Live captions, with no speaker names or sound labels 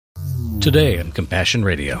Today on Compassion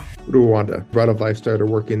Radio. Rwanda. Bread of Life started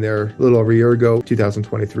working there a little over a year ago,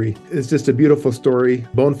 2023. It's just a beautiful story.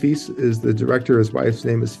 Bone Feast is the director. His wife's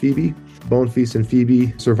name is Phoebe. Bone Feast and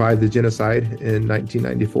Phoebe survived the genocide in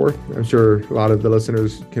 1994. I'm sure a lot of the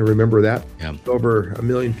listeners can remember that. Yeah. Over 1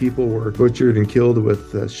 million people were butchered and killed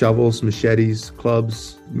with shovels, machetes,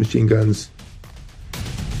 clubs, machine guns.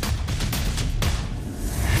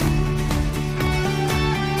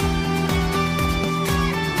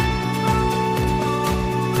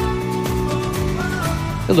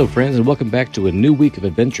 Hello, friends, and welcome back to a new week of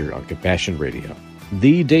adventure on Compassion Radio,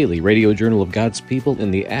 the daily radio journal of God's people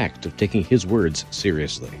in the act of taking His words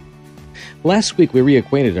seriously. Last week, we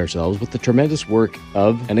reacquainted ourselves with the tremendous work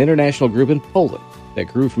of an international group in Poland that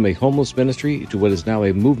grew from a homeless ministry to what is now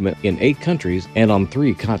a movement in 8 countries and on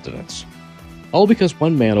 3 continents. All because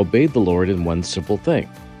one man obeyed the Lord in one simple thing.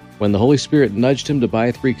 When the Holy Spirit nudged him to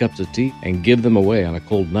buy 3 cups of tea and give them away on a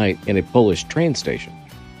cold night in a Polish train station,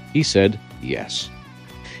 he said yes.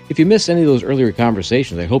 If you missed any of those earlier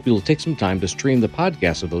conversations, I hope you'll take some time to stream the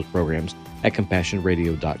podcast of those programs at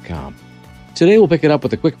CompassionRadio.com. Today we'll pick it up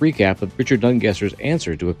with a quick recap of Richard Dungesser's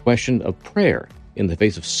answer to a question of prayer in the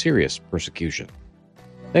face of serious persecution.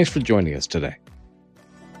 Thanks for joining us today.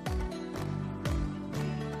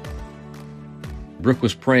 Brooke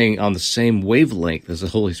was praying on the same wavelength as the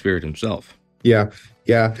Holy Spirit himself. Yeah.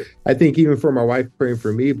 I think even for my wife praying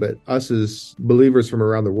for me, but us as believers from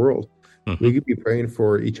around the world, we could be praying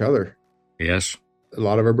for each other. Yes. A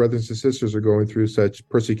lot of our brothers and sisters are going through such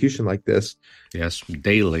persecution like this. Yes,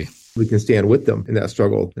 daily. We can stand with them in that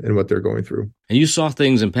struggle and what they're going through. And you saw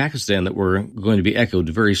things in Pakistan that were going to be echoed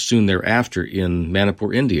very soon thereafter in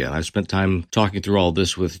Manipur, India. And I spent time talking through all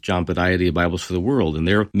this with John Badiady, Bibles for the World, and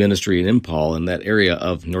their ministry in Impal in that area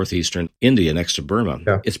of northeastern India next to Burma.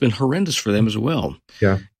 Yeah. It's been horrendous for them as well.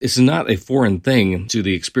 Yeah. It's not a foreign thing to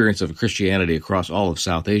the experience of Christianity across all of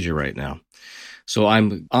South Asia right now. So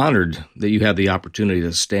I'm honored that you have the opportunity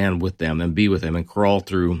to stand with them and be with them and crawl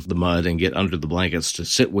through the mud and get under the blankets to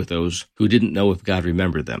sit with those who didn't know if God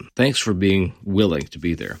remembered them. Thanks for being willing to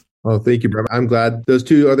be there. Oh, thank you, brother. I'm glad. Those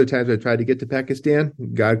 2 other times I tried to get to Pakistan,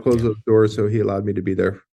 God closed those doors, so He allowed me to be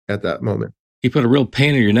there at that moment. He put a real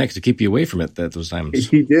pain in your neck to keep you away from it at those times.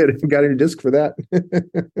 He did. Got a new disc for that.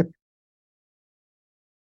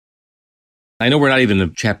 I know we're not even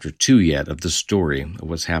in chapter 2 yet of the story of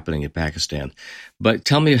what's happening in Pakistan, but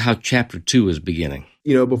tell me how chapter 2 is beginning.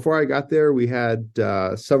 You know, before I got there, we had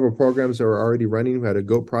several programs that were already running. We had a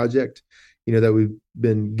goat project, that we've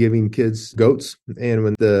been giving kids goats. And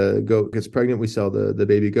when the goat gets pregnant, we sell the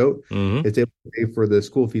baby goat. Mm-hmm. It's able to pay for the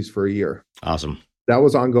school fees for a year. Awesome. That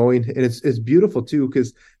was ongoing. And it's beautiful, too,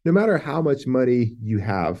 because no matter how much money you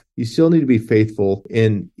have, you still need to be faithful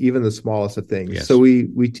in even the smallest of things. Yes. So we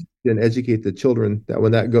teach and educate the children that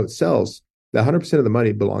when that goat sells, that 100% of the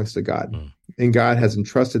money belongs to God. And God has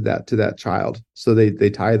entrusted that to that child. So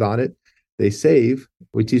they tithe on it. They save.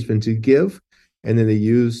 We teach them to give. And then they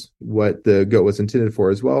use what the goat was intended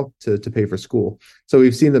for as well to pay for school. So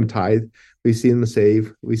we've seen them tithe. We've seen them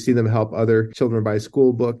save. We see them help other children buy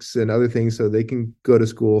school books and other things so they can go to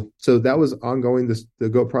school. So that was ongoing, the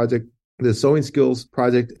GOAT project, the Sewing Skills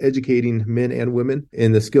Project, educating men and women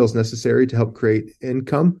in the skills necessary to help create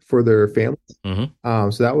income for their families. Mm-hmm.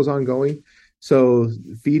 So that was ongoing. So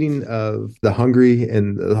feeding of the hungry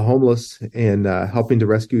and the homeless and helping to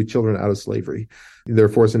rescue children out of slavery. They're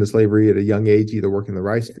forced into slavery at a young age, either working the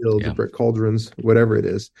rice fields, or brick cauldrons, whatever it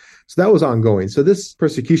is. So that was ongoing. So this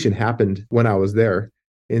persecution happened when I was there.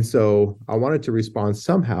 And so I wanted to respond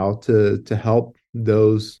somehow to help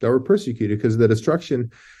those that were persecuted, because the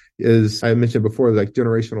destruction is, I mentioned before, like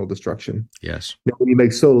generational destruction. Yes. When you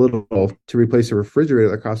make so little to replace a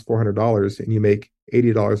refrigerator that costs $400 and you make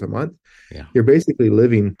 $80 a month, you're basically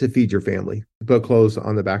living to feed your family, to put clothes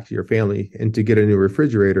on the back of your family, and to get a new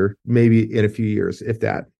refrigerator, maybe in a few years, if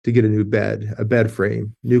that, to get a new bed, a bed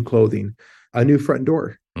frame, new clothing, a new front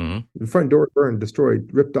door. Mm-hmm. The front door burned, destroyed,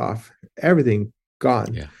 ripped off, everything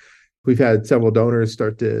gone. Yeah. We've had several donors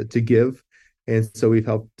start to give. And so we've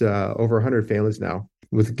helped over 100 families now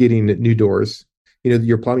with getting new doors.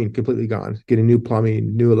 Your plumbing completely gone, getting new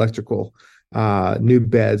plumbing, new electrical, new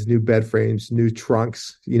beds, new bed frames, new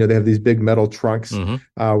trunks. They have these big metal trunks where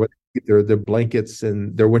they keep their blankets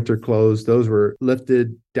and their winter clothes. Those were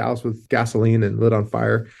lifted, doused with gasoline and lit on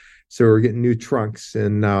fire. So we're getting new trunks.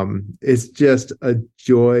 And it's just a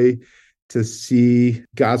joy to see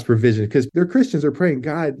God's provision, because their Christians are praying,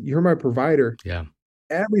 God, you're my provider. Yeah.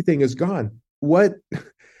 Everything is gone. What?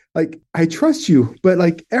 I trust you, but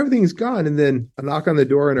everything's gone. And then a knock on the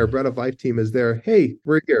door and our Bread of Life team is there. Hey,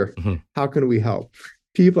 we're here. Mm-hmm. How can we help?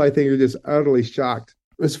 People, I think, are just utterly shocked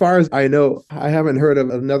As far as I know, I haven't heard of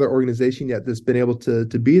another organization yet that's been able to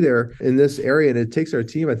be there in this area. And it takes our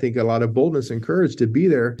team, I think, a lot of boldness and courage to be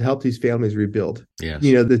there to help these families rebuild. Yes.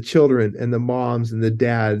 The children and the moms and the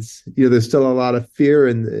dads, there's still a lot of fear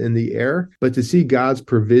in the air, but to see God's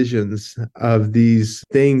provisions of these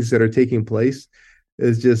things that are taking place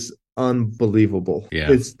is just unbelievable.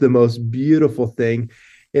 Yeah. It's the most beautiful thing.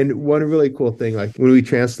 And one really cool thing, like when we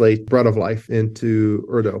translate Bread of Life into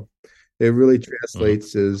Urdu, it really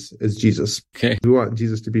translates as Jesus. Okay. We want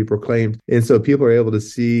Jesus to be proclaimed. And so people are able to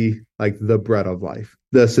see like the bread of life,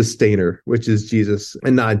 the sustainer, which is Jesus,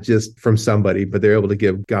 and not just from somebody, but they're able to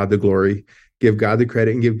give God the glory, give God the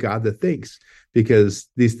credit, and give God the thanks, because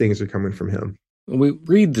these things are coming from him. When we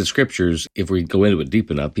read the scriptures, if we go into it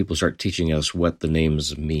deep enough, people start teaching us what the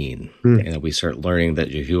names mean. And we start learning that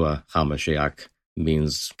Yahuwah HaMashiach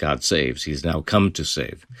means God saves. He's now come to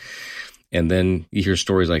save. And then you hear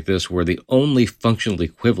stories like this where the only functional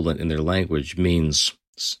equivalent in their language means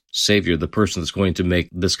Savior, the person that's going to make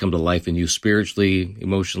this come to life in you spiritually,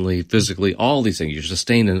 emotionally, physically, all these things. You're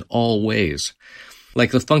sustained in all ways.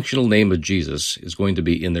 Like the functional name of Jesus is going to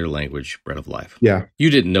be in their language, Bread of Life. Yeah. You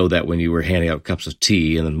didn't know that when you were handing out cups of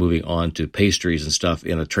tea and then moving on to pastries and stuff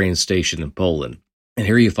in a train station in Poland. And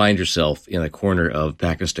here you find yourself in a corner of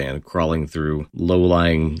Pakistan, crawling through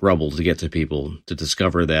low-lying rubble to get to people, to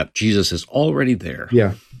discover that Jesus is already there.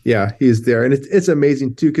 Yeah, he's there. And it's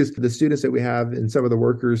amazing, too, because the students that we have and some of the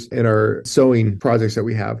workers in our sewing projects that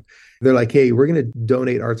we have, they're like, hey, we're going to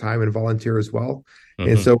donate our time and volunteer as well.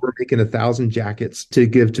 And so we're making 1,000 jackets to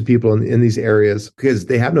give to people in these areas because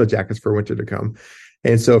they have no jackets for winter to come.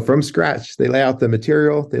 And so from scratch, they lay out the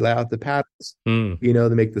material, they lay out the patterns, they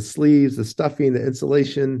make the sleeves, the stuffing, the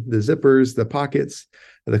insulation, the zippers, the pockets,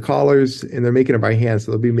 the collars, and they're making it by hand. So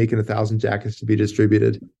they'll be making 1,000 jackets to be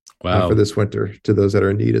distributed for this winter to those that are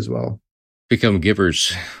in need as well. Become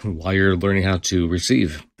givers while you're learning how to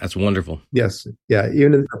receive. That's wonderful. Yes. Yeah.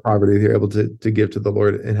 Even in their poverty, they're able to give to the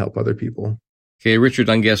Lord and help other people. Okay. Richard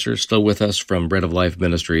Ungesser still with us from Bread of Life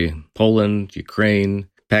Ministry, Poland, Ukraine,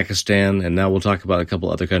 Pakistan, and now we'll talk about a couple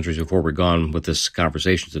other countries before we're gone with this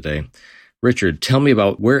conversation today. Richard, tell me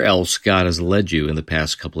about where else God has led you in the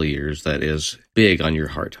past couple of years that is big on your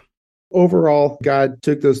heart. Overall, God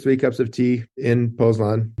took those 3 cups of tea in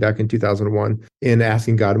Poznan back in 2001 and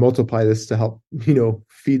asking God to multiply this to help,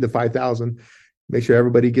 feed the 5,000, make sure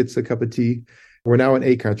everybody gets a cup of tea. We're now in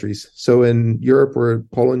 8 countries. So in Europe, we're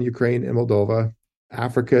Poland, Ukraine, and Moldova.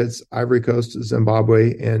 Africa, it's Ivory Coast,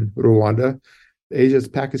 Zimbabwe, and Rwanda. Asia is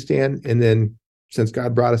Pakistan. And then since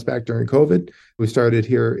God brought us back during COVID, we started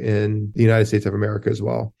here in the United States of America as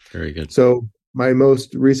well. Very good. So my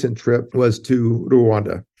most recent trip was to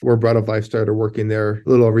Rwanda, where Bread of Life started working there a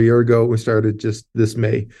little over a year ago. We started just this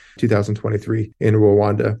May 2023 in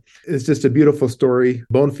Rwanda. It's just a beautiful story.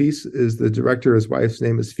 Bonfils is the director. His wife's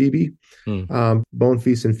name is Phoebe.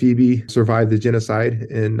 Bonfils and Phoebe survived the genocide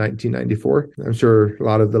in 1994. I'm sure a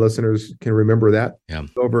lot of the listeners can remember that. Yeah.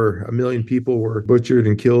 Over 1 million people were butchered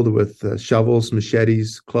and killed with shovels,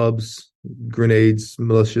 machetes, clubs, grenades,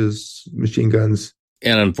 militias, machine guns.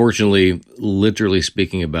 And unfortunately, literally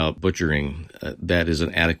speaking about butchering, that is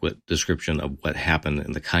an adequate description of what happened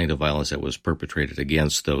and the kind of violence that was perpetrated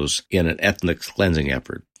against those in an ethnic cleansing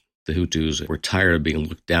effort. The Hutus were tired of being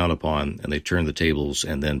looked down upon, and they turned the tables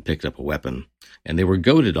and then picked up a weapon. And they were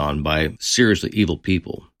goaded on by seriously evil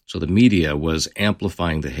people. So the media was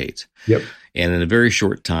amplifying the hate. Yep. And in a very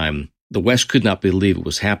short time, the West could not believe it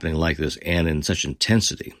was happening like this and in such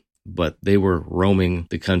intensity. But they were roaming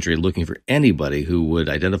the country looking for anybody who would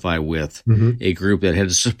identify with a group that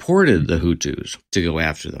had supported the Hutus to go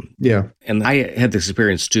after them. Yeah. And I had this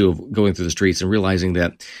experience, too, of going through the streets and realizing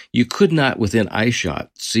that you could not, within eyeshot,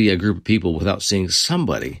 see a group of people without seeing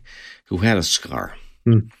somebody who had a scar.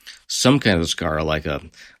 Some kind of scar, like a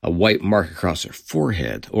white mark across their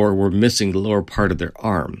forehead, or were missing the lower part of their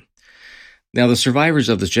arm. Now, the survivors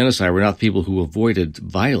of this genocide were not the people who avoided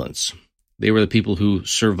violence. They were the people who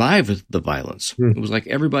survived the violence. It was like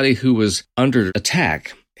everybody who was under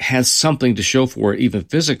attack has something to show for it, even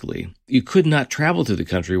physically. You could not travel through the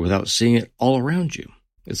country without seeing it all around you.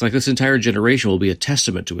 It's like this entire generation will be a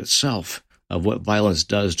testament to itself of what violence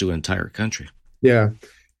does to an entire country. Yeah.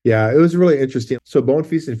 Yeah, it was really interesting. So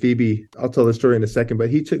Bonfils and Phoebe, I'll tell the story in a second, but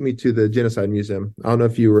he took me to the Genocide Museum. I don't know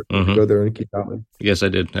if you were to go there and keep that one. Yes, I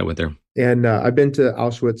did. I went there. And I've been to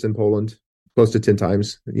Auschwitz in Poland close to 10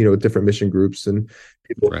 times, with different mission groups and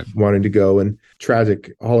people wanting to go, and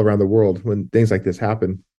tragic all around the world when things like this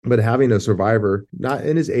happen. But having a survivor, not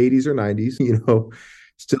in his 80s or 90s,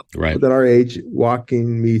 still within our age,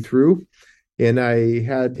 walking me through And I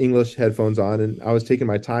had English headphones on and I was taking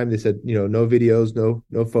my time. They said, no videos, no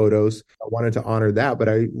photos. I wanted to honor that, but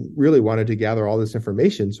I really wanted to gather all this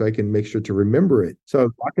information so I can make sure to remember it. So I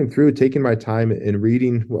was walking through, taking my time and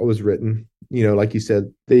reading what was written. Like you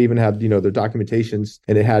said, they even had, their documentations,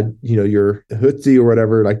 and it had, your Hootsie or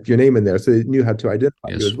whatever, like your name in there. So they knew how to identify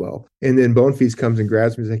you as well. And then Bone Feast comes and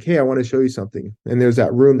grabs me. He's like, hey, I want to show you something. And there's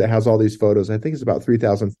that room that has all these photos. I think it's about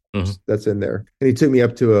 3,000 that's in there. And he took me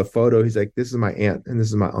up to a photo. He's like, this is my aunt and this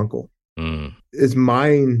is my uncle. It's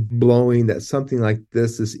mind blowing that something like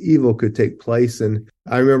this evil could take place. And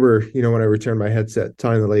I remember, when I returned my headset,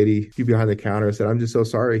 telling the lady behind the counter, I said, I'm just so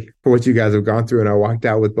sorry for what you guys have gone through. And I walked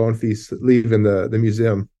out with Bone Feast, leaving the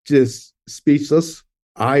museum, just speechless,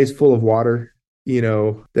 eyes full of water,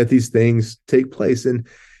 that these things take place. And,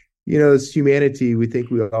 as humanity, we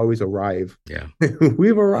think we always arrive. Yeah.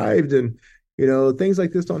 We've arrived, and, things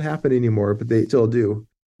like this don't happen anymore, but they still do.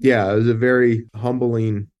 Yeah, it was a very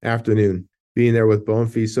humbling afternoon being there with Bone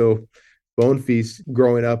Feast. So Bone Feast,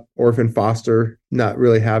 growing up, orphan foster, not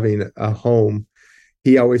really having a home,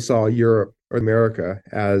 he always saw Europe or America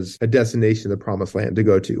as a destination, the promised land to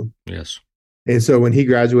go to. Yes. And so when he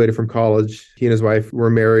graduated from college, he and his wife were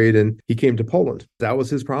married and he came to Poland. That was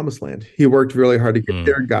his promised land. He worked really hard to get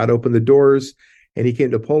there. God opened the doors and he came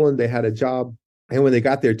to Poland. They had a job. And when they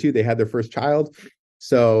got there too, they had their first child.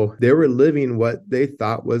 So they were living what they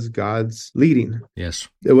thought was God's leading. Yes.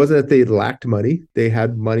 It wasn't that they lacked money. They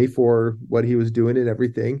had money for what he was doing and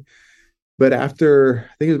everything. But after,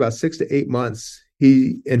 I think it was about 6 to 8 months,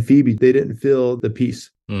 he and Phoebe, they didn't feel the peace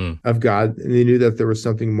of God. And they knew that there was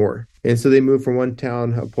something more. And so they moved from one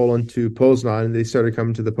town of Poland to Poznan, and they started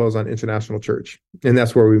coming to the Poznan International Church. And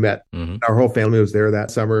that's where we met. Our whole family was there that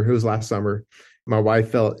summer. It was last summer. My wife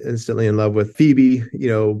fell instantly in love with Phoebe,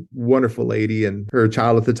 wonderful lady, and her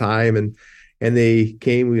child at the time. And they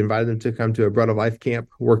came, we invited them to come to a Bread of Life camp,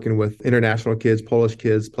 working with international kids, Polish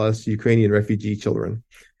kids, plus Ukrainian refugee children.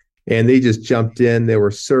 And they just jumped in, they were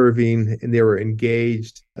serving, and they were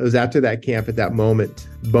engaged. It was after that camp, at that moment,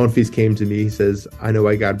 Bone Feast came to me. He says, I know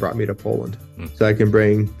why God brought me to Poland, so I can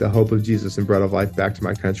bring the hope of Jesus and Bread of Life back to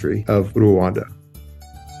my country of Rwanda.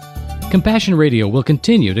 Compassion Radio will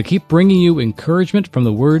continue to keep bringing you encouragement from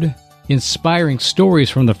the Word, inspiring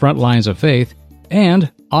stories from the front lines of faith,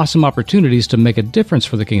 and awesome opportunities to make a difference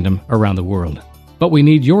for the kingdom around the world. But we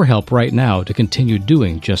need your help right now to continue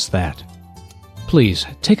doing just that. Please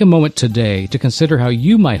take a moment today to consider how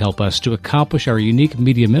you might help us to accomplish our unique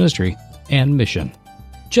media ministry and mission.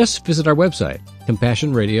 Just visit our website,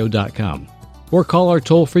 CompassionRadio.com, or call our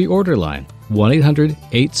toll-free order line,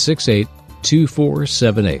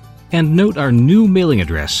 1-800-868-2478. And note our new mailing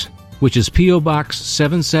address, which is P.O. Box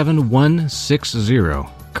 77160,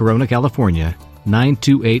 Corona, California,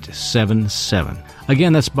 92877.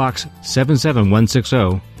 Again, that's Box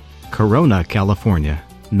 77160, Corona, California,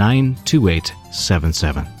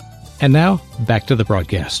 92877. And now, back to the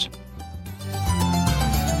broadcast.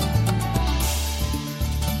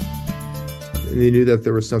 They knew that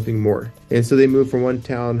there was something more. And so they moved from one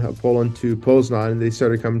town of Poland to Poznan, and they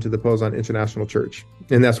started coming to the Poznan International Church.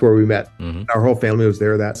 And that's where we met. Our whole family was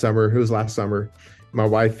there that summer. It was last summer. My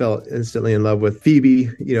wife fell instantly in love with Phoebe,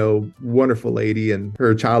 wonderful lady, and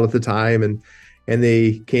her child at the time. And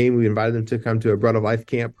they came, we invited them to come to a Bread of Life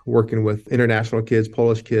camp, working with international kids,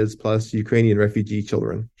 Polish kids, plus Ukrainian refugee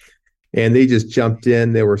children. And they just jumped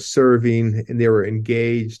in, they were serving, and they were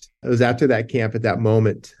engaged. It was after that camp, at that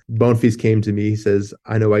moment, Bone Feast came to me. He says,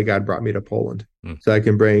 I know why God brought me to Poland, so I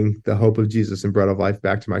can bring the hope of Jesus and Bread of Life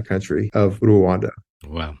back to my country of Rwanda.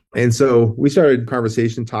 Wow. And so we started a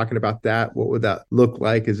conversation talking about that. What would that look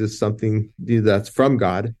like? Is this something that's from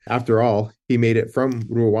God? After all, he made it from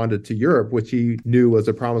Rwanda to Europe, which he knew was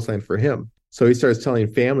a promised land for him. So he starts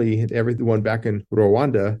telling family and everyone back in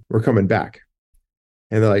Rwanda, we're coming back.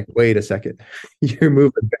 And they're like, wait a second, you're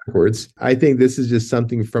moving backwards. I think this is just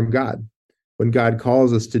something from God. When God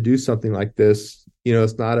calls us to do something like this,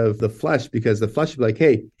 it's not of the flesh, because the flesh would be like,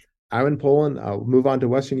 hey, I'm in Poland, I'll move on to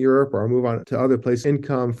Western Europe, or I'll move on to other places,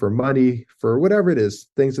 income, for money, for whatever it is,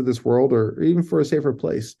 things of this world, or even for a safer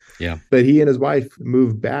place. Yeah. But he and his wife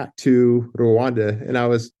moved back to Rwanda, and I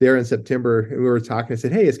was there in September, and we were talking. I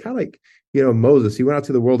said, hey, it's kind of like, Moses, he went out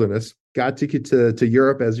to the wilderness. God took you to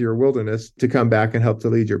Europe as your wilderness to come back and help to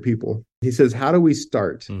lead your people. He says, how do we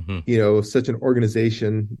start, such an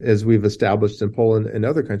organization as we've established in Poland and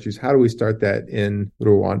other countries? How do we start that in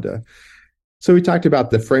Rwanda? So we talked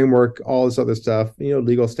about the framework, all this other stuff,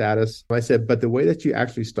 legal status. I said, but the way that you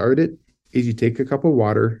actually start it is you take a cup of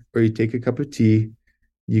water or you take a cup of tea,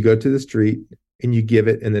 you go to the street and you give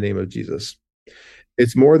it in the name of Jesus.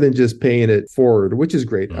 It's more than just paying it forward, which is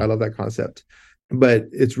great. I love that concept. But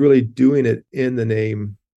it's really doing it in the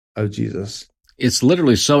name of Jesus. It's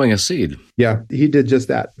literally sowing a seed. Yeah, he did just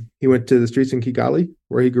that. He went to the streets in Kigali,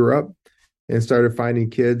 where he grew up, and started finding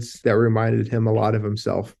kids that reminded him a lot of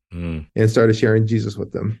himself and started sharing Jesus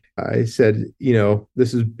with them. I said,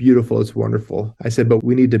 this is beautiful. It's wonderful. I said, but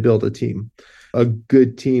we need to build a team, a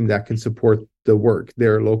good team that can support the work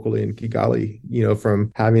there locally in Kigali,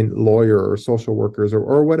 from having lawyer or social workers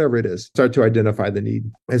or whatever it is, start to identify the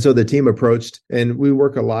need. And so the team approached, and we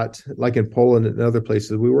work a lot, like in Poland and other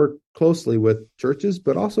places, we work closely with churches,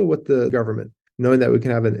 but also with the government, knowing that we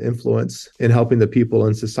can have an influence in helping the people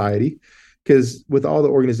in society. Because with all the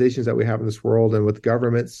organizations that we have in this world and with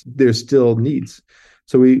governments, there's still needs.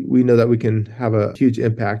 So we know that we can have a huge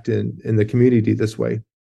impact in the community this way.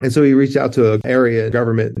 And so he reached out to an area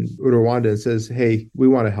government in Rwanda and says, hey, we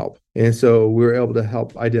want to help. And so we were able to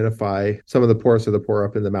help identify some of the poorest of the poor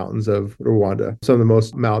up in the mountains of Rwanda, some of the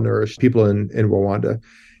most malnourished people in Rwanda.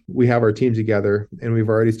 We have our team together, and we've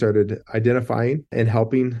already started identifying and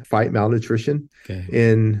helping fight malnutrition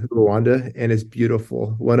in Rwanda. And it's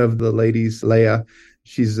beautiful. One of the ladies, Leah,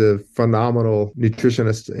 she's a phenomenal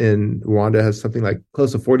nutritionist in Rwanda, has something like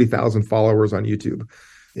close to 40,000 followers on YouTube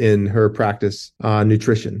in her practice on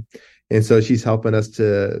nutrition. And so she's helping us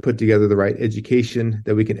to put together the right education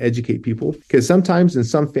that we can educate people. Because sometimes in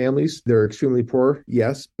some families, they're extremely poor,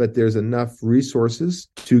 yes, but there's enough resources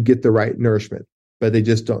to get the right nourishment, but they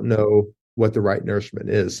just don't know what the right nourishment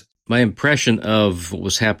is. My impression of what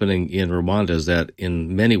was happening in Rwanda is that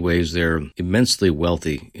in many ways they're immensely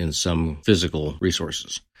wealthy in some physical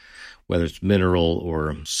resources, whether it's mineral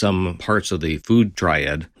or some parts of the food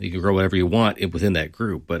triad. You can grow whatever you want within that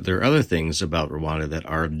group. But there are other things about Rwanda that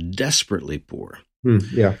are desperately poor.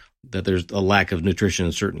 That there's a lack of nutrition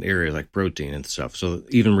in certain areas like protein and stuff. So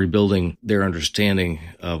even rebuilding their understanding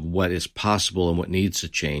of what is possible and what needs to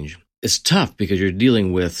change, it's tough because you're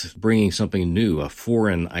dealing with bringing something new, a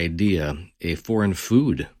foreign idea, a foreign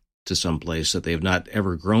food to some place that they've not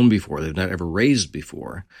ever grown before, they've not ever raised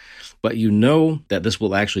before. But you know that this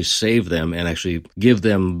will actually save them and actually give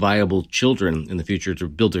them viable children in the future to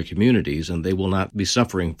build their communities, and they will not be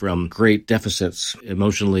suffering from great deficits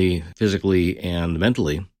emotionally, physically, and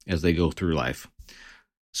mentally as they go through life.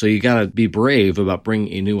 So you got to be brave about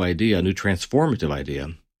bringing a new idea, a new transformative idea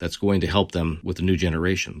that's going to help them with the new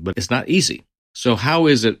generation. But it's not easy. So how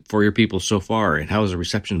is it for your people so far, and how has the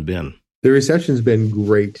reception been? The reception's been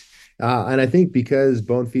great. And I think because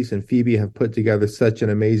Bone Feast and Phoebe have put together such an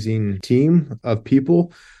amazing team of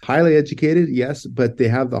people, highly educated, yes, but they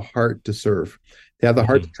have the heart to serve. They have the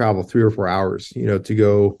heart to travel 3 or 4 hours, to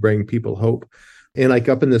go bring people hope. And like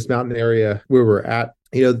up in this mountain area where we're at,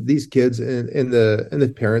 these kids and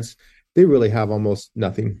the parents, they really have almost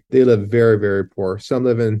nothing. They live very, very poor. Some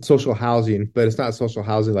live in social housing, but it's not social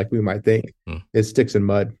housing like we might think. It's sticks and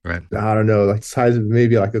mud. Right. I don't know, like the size of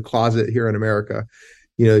maybe like a closet here in America.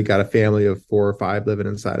 You got a family of 4 or 5 living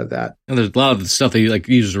inside of that. And there's a lot of the stuff they like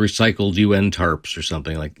use recycled UN tarps or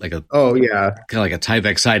something like a kind of like a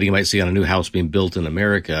Tyvek siding you might see on a new house being built in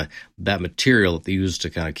America. That material that they use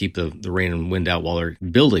to kind of keep the rain and wind out while they're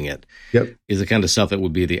building it is the kind of stuff that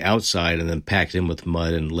would be the outside and then packed in with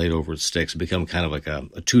mud and laid over with sticks and become kind of like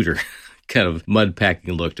a Tudor kind of mud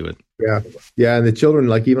packing look to it. Yeah. And the children,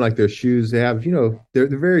 like even like their shoes, they have, they're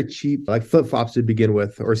very cheap, like flip-flops to begin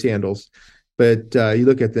with or sandals. But you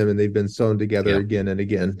look at them and they've been sewn together again and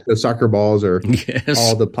again. The soccer balls are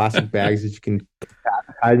all the plastic bags that you can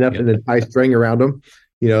tie up and then tie string around them,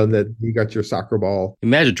 and that you got your soccer ball.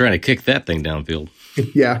 Imagine trying to kick that thing downfield.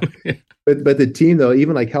 Yeah. But the team, though,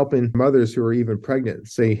 even like helping mothers who are even pregnant,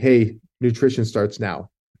 saying, hey, nutrition starts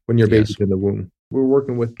now when your baby's in the womb. We're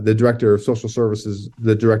working with the director of social services,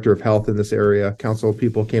 the director of health in this area. Council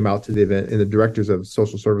people came out to the event and the directors of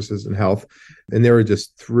social services and health. And they were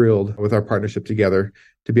just thrilled with our partnership together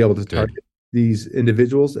to be able to target these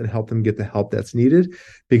individuals and help them get the help that's needed.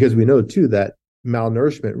 Because we know, too, that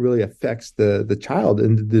malnourishment really affects the child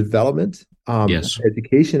and the development,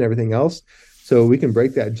 education, everything else. So we can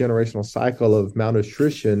break that generational cycle of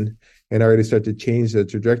malnutrition and already start to change the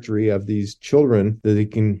trajectory of these children that they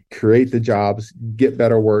can create the jobs, get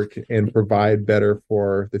better work, and provide better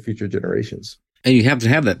for the future generations. And you have to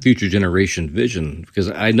have that future generation vision,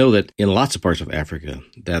 because I know that in lots of parts of Africa,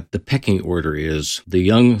 that the pecking order is the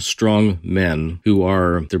young, strong men who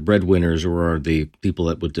are the breadwinners or are the people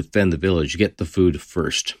that would defend the village get the food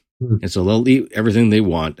first. And so they'll eat everything they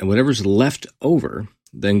want, and whatever's left over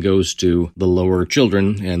then goes to the lower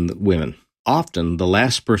children and the women. Often, the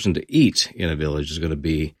last person to eat in a village is going to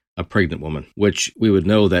be a pregnant woman, which we would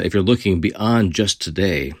know that if you're looking beyond just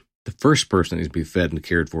today, the first person that needs to be fed and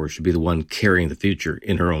cared for should be the one carrying the future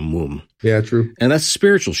in her own womb. Yeah, true. And that's a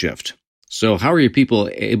spiritual shift. So how are your people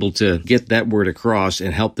able to get that word across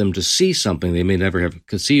and help them to see something they may never have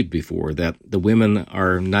conceived before, that the women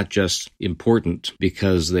are not just important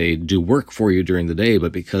because they do work for you during the day,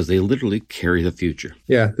 but because they literally carry the future?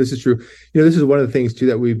 Yeah, this is true. This is one of the things, too,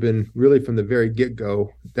 that we've been really from the very get-go,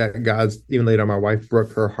 that God's even laid on my wife,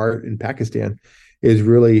 Brooke, her heart in Pakistan, is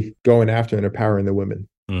really going after and empowering the women.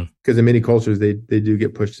 Because in many cultures, they do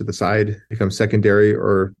get pushed to the side, become secondary,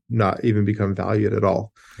 or not even become valued at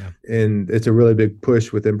all. Yeah. And it's a really big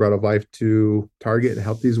push within Bread of Life to target and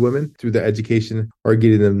help these women through the education or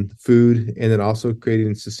getting them food, and then also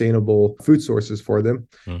creating sustainable food sources for them.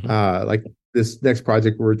 Like this next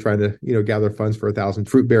project, we're trying to gather funds for 1,000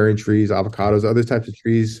 fruit-bearing trees, avocados, other types of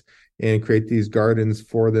trees, and create these gardens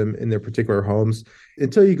for them in their particular homes.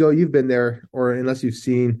 Until you go, you've been there, or unless you've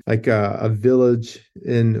seen like a village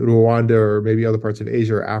in Rwanda or maybe other parts of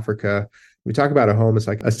Asia or Africa, we talk about a home, it's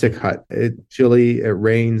like a sick hut. It's chilly, it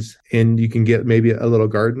rains, and you can get maybe a little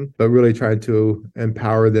garden, but really trying to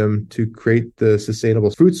empower them to create the sustainable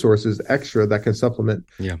food sources extra that can supplement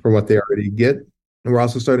from what they already get. And we're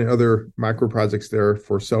also starting other micro projects there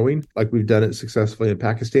for sewing, like we've done it successfully in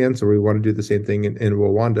Pakistan. So we want to do the same thing in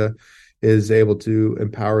Rwanda, is able to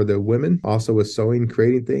empower the women also with sewing,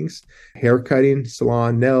 creating things, hair cutting,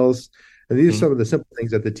 salon, nails. And these are some of the simple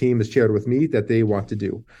things that the team has shared with me that they want to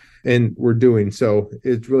do. And we're doing. So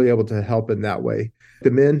it's really able to help in that way.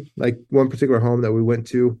 The men, like one particular home that we went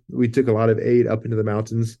to, we took a lot of aid up into the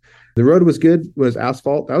mountains. The road was good, was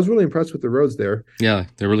asphalt. I was really impressed with the roads there. Yeah,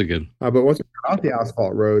 they're really good. But once we got off the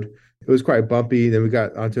asphalt road, it was quite bumpy. Then we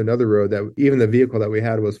got onto another road that even the vehicle that we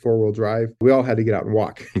had was 4-wheel drive. We all had to get out and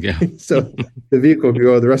walk. Yeah. So the vehicle could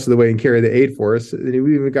go the rest of the way and carry the aid for us. And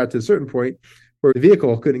we even got to a certain point where the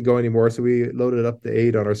vehicle couldn't go anymore. So we loaded up the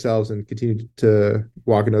aid on ourselves and continued to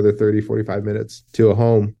walk another 30, 45 minutes to a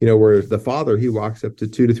home, where the father, he walks up to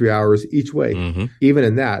 2 to 3 hours each way. Even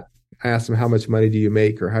in that, I asked him, how much money do you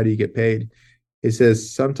make, or how do you get paid? He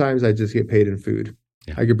says, sometimes I just get paid in food.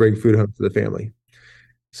 Yeah. I could bring food home to the family.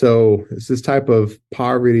 So it's this type of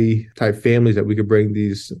poverty type families that we could bring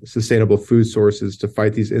these sustainable food sources to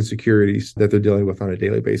fight these insecurities that they're dealing with on a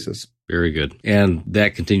daily basis. Very good. And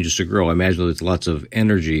that continues to grow. I imagine there's lots of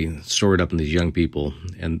energy stored up in these young people,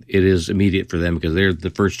 and it is immediate for them because they're the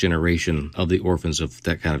first generation of the orphans of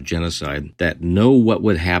that kind of genocide that know what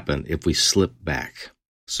would happen if we slip back.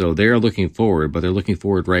 So they are looking forward, but they're looking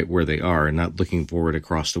forward right where they are and not looking forward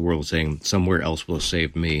across the world saying somewhere else will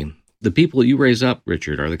save me. The people you raise up,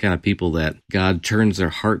 Richard, are the kind of people that God turns their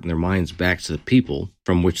heart and their minds back to the people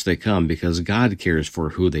from which they come, because God cares for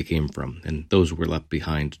who they came from and those who were left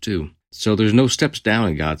behind too. So there's no steps down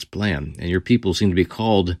in God's plan, and your people seem to be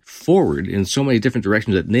called forward in so many different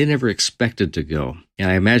directions that they never expected to go. And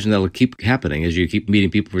I imagine that'll keep happening as you keep meeting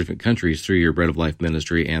people from different countries through your Bread of Life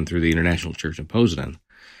ministry and through the International Church in Poznan.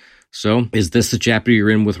 So is this the chapter you're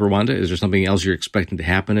in with Rwanda? Is there something else you're expecting to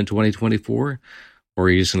happen in 2024? Or are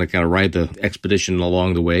you just going to kind of ride the expedition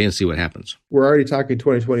along the way and see what happens? We're already talking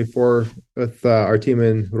 2024 with our team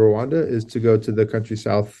in Rwanda is to go to the country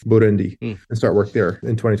south, Burundi, and start work there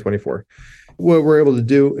in 2024. What we're able to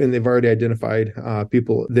do, and they've already identified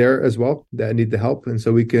people there as well that need the help, and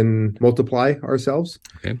so we can multiply ourselves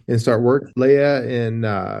and start work. Leah and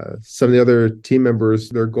some of the other team members,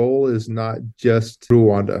 their goal is not just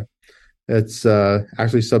Rwanda. It's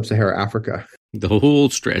actually sub-Saharan Africa. The whole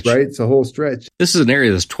stretch. Right? It's a whole stretch. This is an area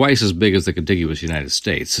that's twice as big as the contiguous United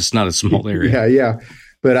States. It's not a small area. Yeah.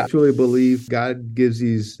 But I truly believe God gives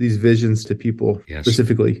these visions to people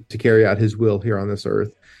specifically to carry out his will here on this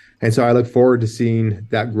earth. And so I look forward to seeing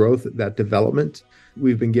that growth, that development.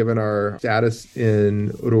 We've been given our status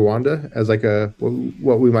in Rwanda as like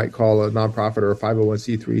what we might call a nonprofit or a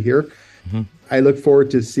 501c3 here. I look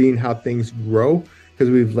forward to seeing how things grow, because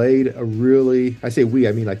we've laid a really, I say we,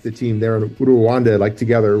 I mean like the team there in Rwanda, like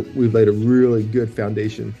together, we've laid a really good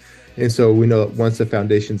foundation. And so we know that once the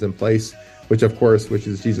foundation's in place, which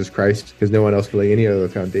is Jesus Christ, because no one else can lay any other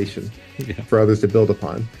foundation for others to build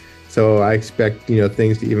upon. So I expect,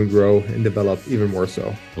 things to even grow and develop even more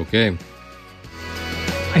so. Okay.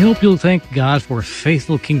 I hope you'll thank God for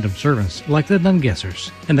faithful kingdom servants like the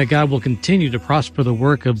Nungessers, and that God will continue to prosper the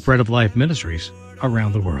work of Bread of Life Ministries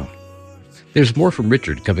around the world. There's more from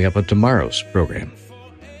Richard coming up on tomorrow's program.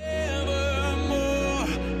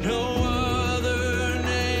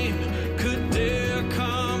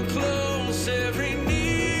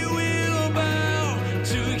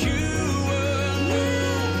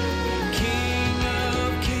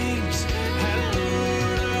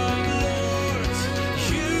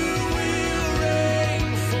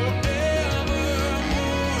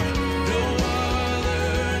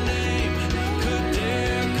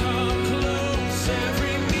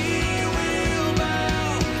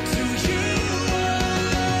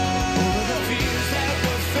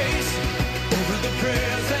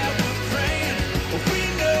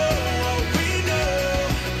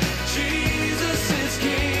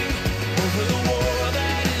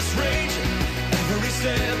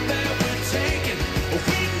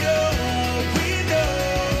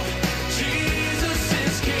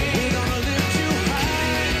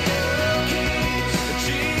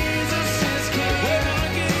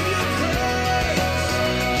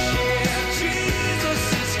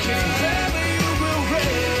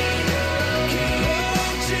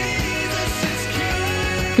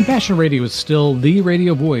 Compassion Radio is still the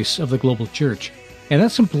radio voice of the global church, and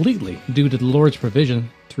that's completely due to the Lord's provision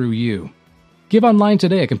through you. Give online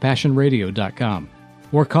today at CompassionRadio.com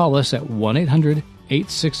or call us at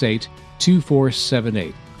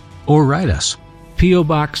 1-800-868-2478. Or write us. P.O.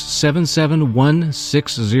 Box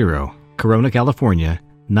 77160, Corona, California,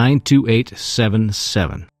 92877.